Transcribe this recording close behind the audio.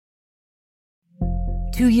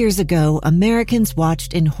2 years ago, Americans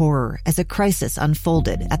watched in horror as a crisis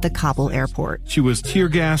unfolded at the Kabul airport. She was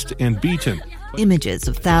tear-gassed and beaten. Images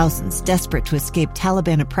of thousands desperate to escape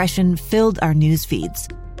Taliban oppression filled our news feeds.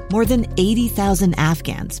 More than 80,000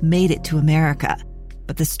 Afghans made it to America.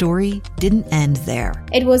 But the story didn't end there.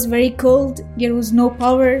 It was very cold. There was no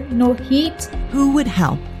power, no heat. Who would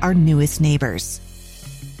help our newest neighbors?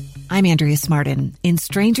 I'm Andrea Smartin. In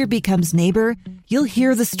Stranger Becomes Neighbor, you'll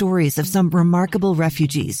hear the stories of some remarkable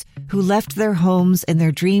refugees who left their homes and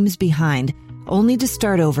their dreams behind, only to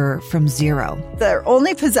start over from zero. Their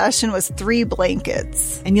only possession was 3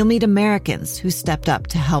 blankets. And you'll meet Americans who stepped up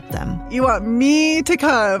to help them. You want me to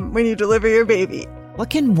come when you deliver your baby. What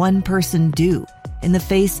can one person do in the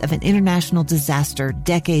face of an international disaster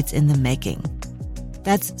decades in the making?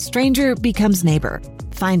 That's Stranger Becomes Neighbor.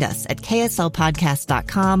 Find us at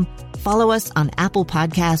kslpodcast.com. Follow us on Apple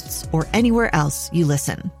Podcasts or anywhere else you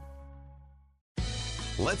listen.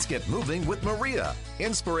 Let's get moving with Maria.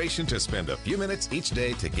 Inspiration to spend a few minutes each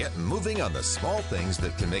day to get moving on the small things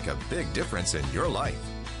that can make a big difference in your life.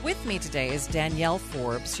 With me today is Danielle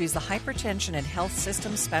Forbes. She's the Hypertension and Health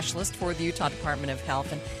Systems Specialist for the Utah Department of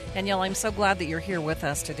Health. And Danielle, I'm so glad that you're here with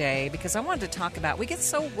us today because I wanted to talk about, we get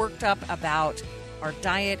so worked up about our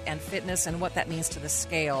diet and fitness and what that means to the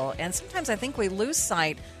scale. And sometimes I think we lose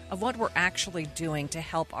sight of what we're actually doing to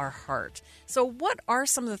help our heart. So what are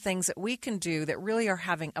some of the things that we can do that really are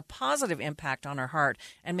having a positive impact on our heart?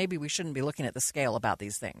 And maybe we shouldn't be looking at the scale about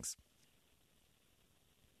these things.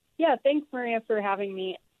 Yeah, thanks, Maria, for having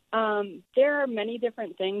me. There are many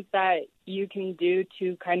different things that you can do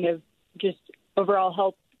to kind of just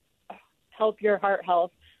overall help your heart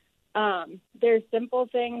health. There's simple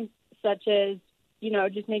things such as,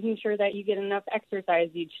 just making sure that you get enough exercise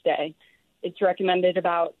each day. It's recommended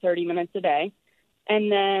about 30 minutes a day.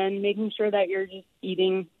 And then making sure that you're just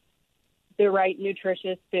eating the right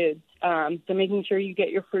nutritious foods. So making sure you get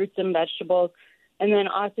your fruits and vegetables. And then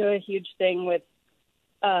also a huge thing with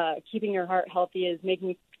keeping your heart healthy is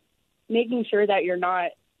making sure that you're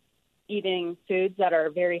not eating foods that are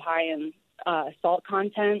very high in salt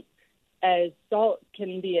content, as salt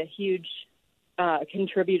can be a huge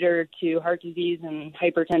contributor to heart disease and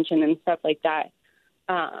hypertension and stuff like that.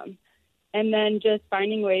 And then just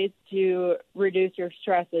finding ways to reduce your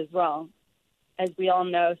stress as well. As we all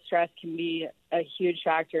know, stress can be a huge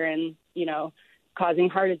factor in, causing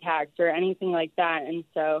heart attacks or anything like that. And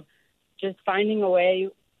so just finding a way,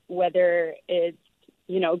 whether it's,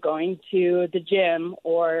 going to the gym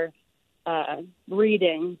or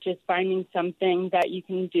reading, just finding something that you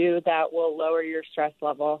can do that will lower your stress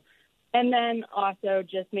level. And then also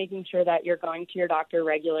just making sure that you're going to your doctor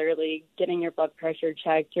regularly, getting your blood pressure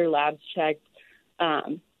checked, your labs checked.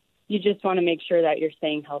 You just want to make sure that you're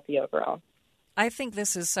staying healthy overall. I think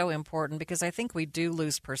this is so important because I think we do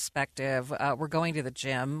lose perspective. We're going to the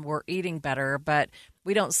gym, we're eating better, but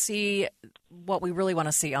we don't see what we really want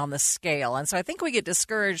to see on the scale. And so I think we get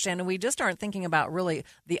discouraged and we just aren't thinking about really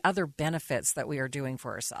the other benefits that we are doing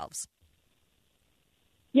for ourselves.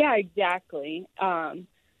 Yeah, exactly.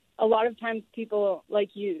 A lot of times people,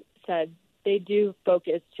 like you said, they do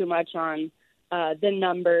focus too much on the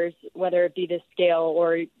numbers, whether it be the scale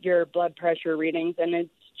or your blood pressure readings. And it's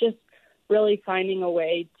just really finding a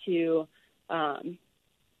way to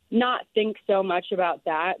not think so much about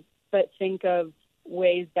that, but think of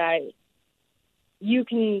ways that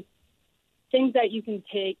things that you can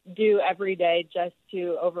do every day just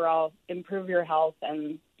to overall improve your health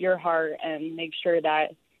and your heart and make sure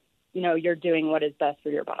that you're doing what is best for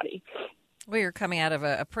your body. We are coming out of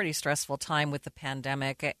a pretty stressful time with the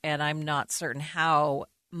pandemic, and I'm not certain how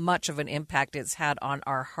much of an impact it's had on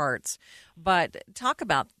our hearts. But talk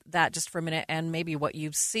about that just for a minute and maybe what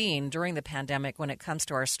you've seen during the pandemic when it comes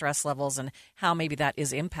to our stress levels and how maybe that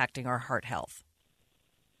is impacting our heart health.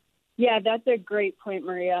 Yeah, that's a great point,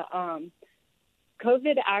 Maria.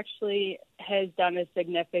 COVID actually has done a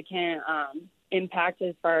significant impact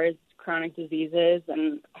as far as chronic diseases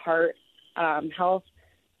and heart health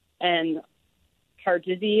and heart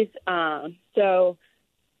disease. So,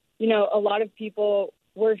 a lot of people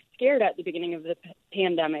were scared at the beginning of the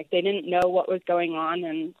pandemic. They didn't know what was going on,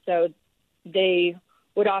 and so they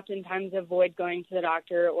would oftentimes avoid going to the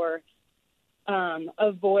doctor or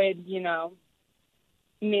avoid,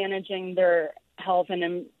 managing their health and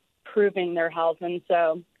improving their health. And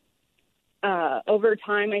so over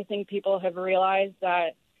time, I think people have realized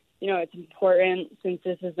that, it's important, since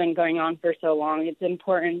this has been going on for so long, it's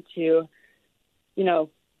important to,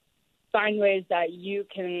 find ways that you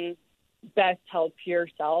can best help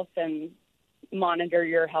yourself and monitor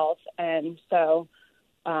your health. And so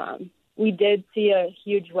we did see a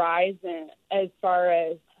huge rise as far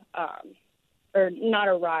as, or not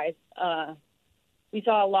a rise, we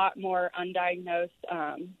saw a lot more undiagnosed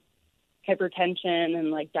hypertension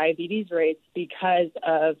and like diabetes rates because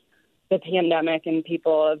of the pandemic and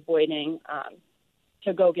people avoiding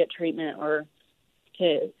to go get treatment or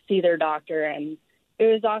to see their doctor. And it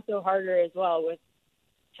was also harder as well with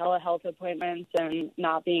telehealth appointments and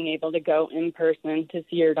not being able to go in person to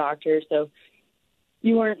see your doctor. So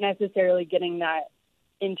you weren't necessarily getting that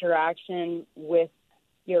interaction with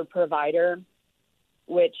your provider,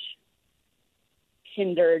 which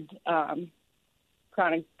hindered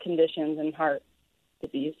chronic conditions and heart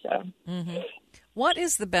disease. So, What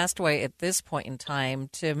is the best way at this point in time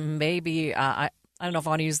to maybe, I don't know if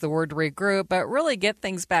I want to use the word regroup, but really get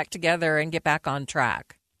things back together and get back on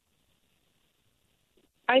track?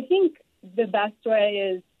 I think the best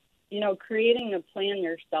way is, creating a plan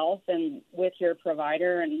yourself and with your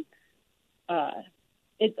provider. And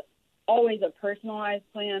it's always a personalized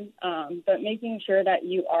plan, but making sure that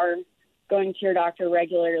you are going to your doctor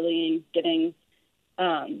regularly and getting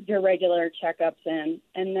your regular checkups in.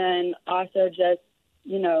 And then also just,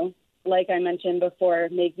 like I mentioned before,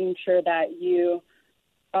 making sure that you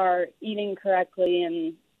are eating correctly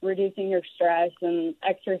and reducing your stress and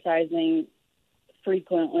exercising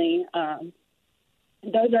frequently.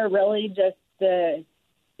 Those are really just the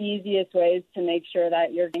easiest ways to make sure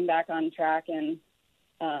that you're getting back on track and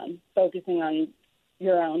focusing on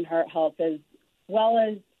your own heart health, as well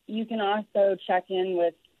as you can also check in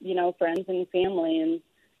with, friends and family and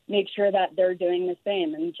make sure that they're doing the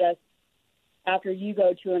same. And just after you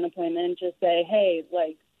go to an appointment, just say, hey,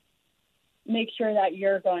 make sure that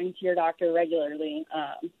you're going to your doctor regularly,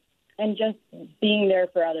 and just being there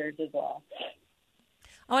for others as well.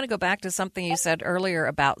 I want to go back to something you said earlier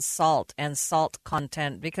about salt and salt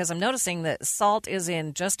content, because I'm noticing that salt is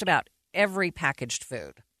in just about every packaged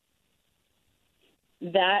food.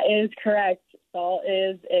 That is correct. Salt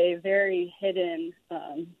is a very hidden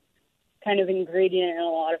kind of ingredient in a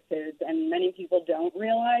lot of foods, and many people don't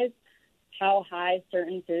realize how high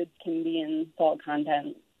certain foods can be in salt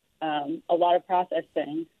content. A lot of processed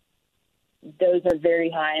things, those are very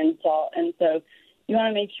high in salt, and so you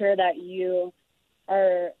want to make sure that you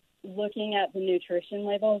are looking at the nutrition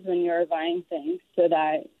labels when you're buying things so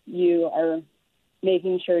that you are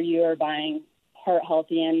making sure you are buying heart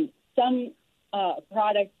healthy. And some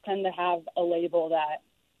products tend to have a label that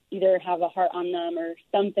either have a heart on them or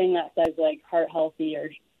something that says heart healthy or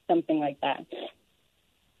something like that.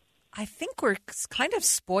 I think we're kind of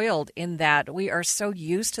spoiled in that we are so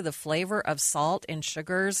used to the flavor of salt and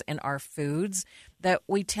sugars in our foods that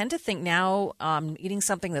we tend to think now eating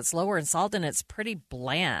something that's lower in salt and it's pretty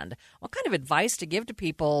bland. What kind of advice to give to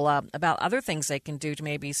people about other things they can do to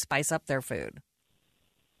maybe spice up their food?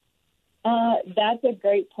 That's a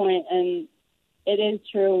great point, and it is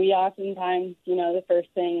true. We oftentimes, the first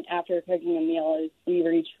thing after cooking a meal is we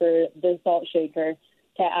reach for the salt shaker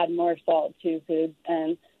to add more salt to foods.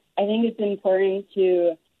 And I think it's important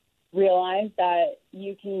to realize that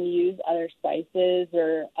you can use other spices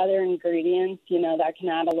or other ingredients, that can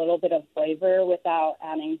add a little bit of flavor without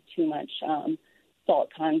adding too much salt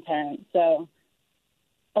content. So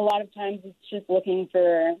a lot of times it's just looking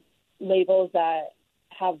for labels that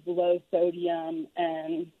have low sodium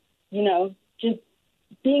and, just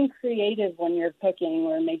being creative when you're cooking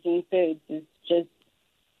or making foods is just,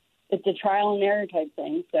 it's a trial and error type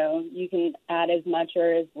thing. So you can add as much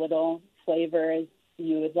or as little flavor as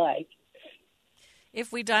you would like.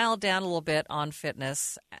 If we dial down a little bit on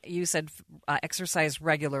fitness, you said exercise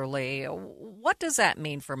regularly. What does that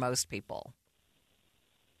mean for most people?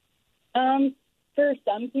 For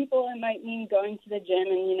some people, it might mean going to the gym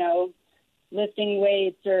and, lifting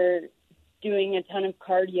weights or doing a ton of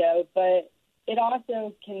cardio, but it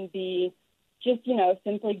also can be just,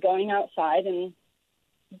 simply going outside and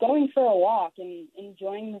going for a walk and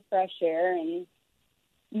enjoying the fresh air and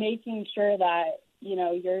making sure that,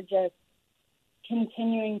 you're just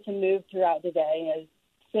continuing to move throughout the day, as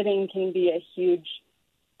sitting can be a huge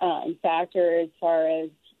factor as far as,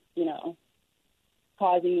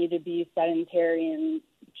 causing you to be sedentary and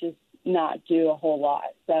just not do a whole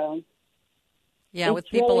lot. So, yeah, with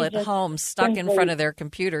people at home stuck in front of their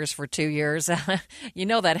computers for 2 years,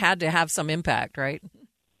 that had to have some impact, right?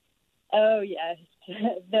 Oh, yes.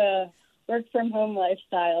 The work-from-home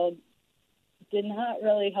lifestyle did not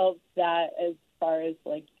really help that as far as,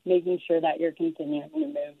 making sure that you're continuing to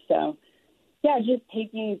move. So, yeah, just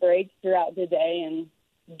taking breaks throughout the day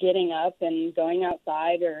and getting up and going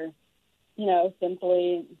outside or,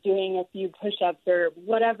 simply doing a few push-ups or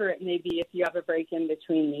whatever it may be if you have a break in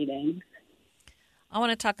between meetings. I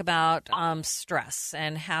want to talk about stress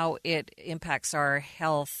and how it impacts our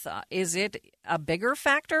health. Is it a bigger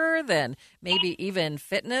factor than maybe even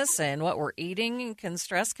fitness and what we're eating?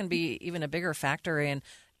 Stress can be even a bigger factor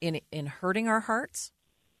in hurting our hearts?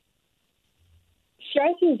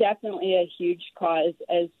 Stress is definitely a huge cause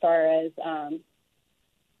as far as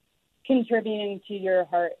contributing to your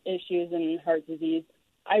heart issues and heart disease.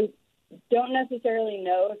 I don't necessarily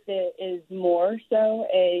know if it is more so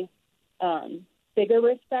a bigger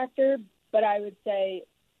risk factor, but I would say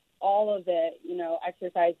all of it,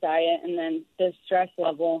 exercise, diet, and then the stress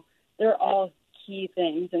level, they're all key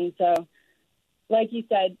things. And so, like you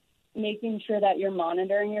said, making sure that you're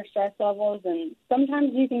monitoring your stress levels, and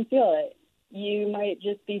sometimes you can feel it. You might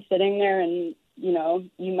just be sitting there and,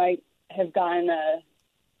 you might have gotten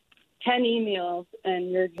 10 emails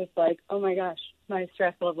and you're just like, oh my gosh, my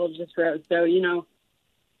stress level just rose. So,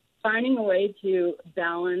 finding a way to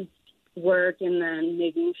balance work and then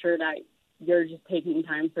making sure that you're just taking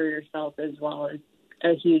time for yourself as well is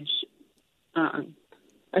a huge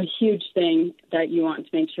thing that you want to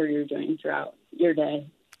make sure you're doing throughout your day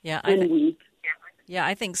and week. Yeah,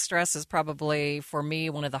 I think stress is probably, for me,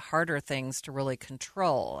 one of the harder things to really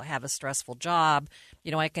control. I have a stressful job.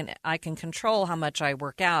 I can control how much I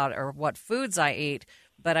work out or what foods I eat,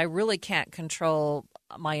 but I really can't control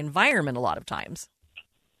my environment a lot of times.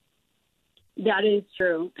 That is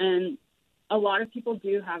true. And a lot of people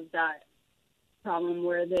do have that problem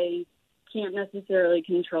where they can't necessarily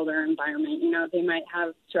control their environment. They might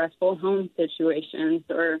have stressful home situations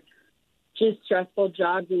or just stressful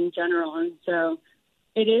jobs in general. And so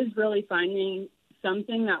it is really finding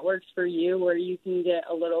something that works for you where you can get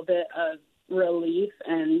a little bit of relief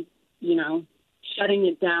and, shutting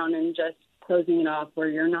it down and just closing it off where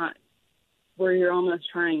you're almost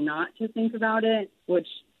trying not to think about it, which,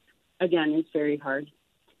 again, is very hard.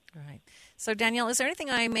 Right. So, Danielle, is there anything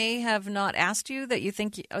I may have not asked you that you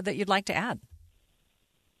think that you'd like to add?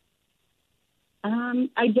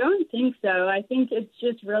 I don't think so. I think it's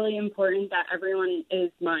just really important that everyone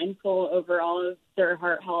is mindful overall of their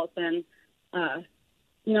heart health and,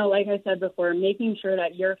 like I said before, making sure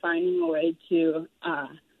that you're finding a way to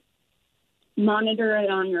monitor it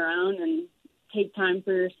on your own and take time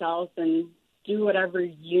for yourself and do whatever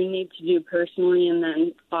you need to do personally, and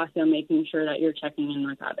then also making sure that you're checking in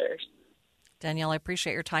with others. Danielle, I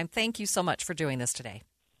appreciate your time. Thank you so much for doing this today.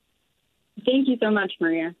 Thank you so much,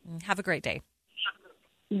 Maria. Have a great day.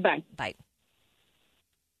 Bye. Bye.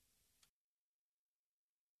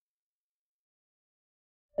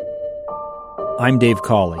 I'm Dave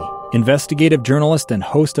Cawley, investigative journalist and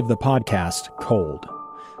host of the podcast Cold.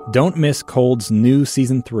 Don't miss Cold's new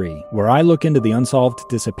Season 3, where I look into the unsolved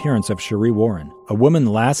disappearance of Cherie Warren, a woman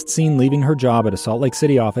last seen leaving her job at a Salt Lake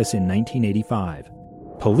City office in 1985.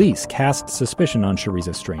 Police cast suspicion on Cherie's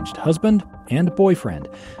estranged husband and boyfriend,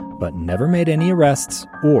 but never made any arrests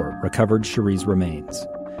or recovered Cherie's remains.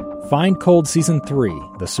 Find Cold Season 3,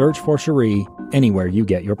 The Search for Cherie, anywhere you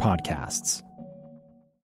get your podcasts.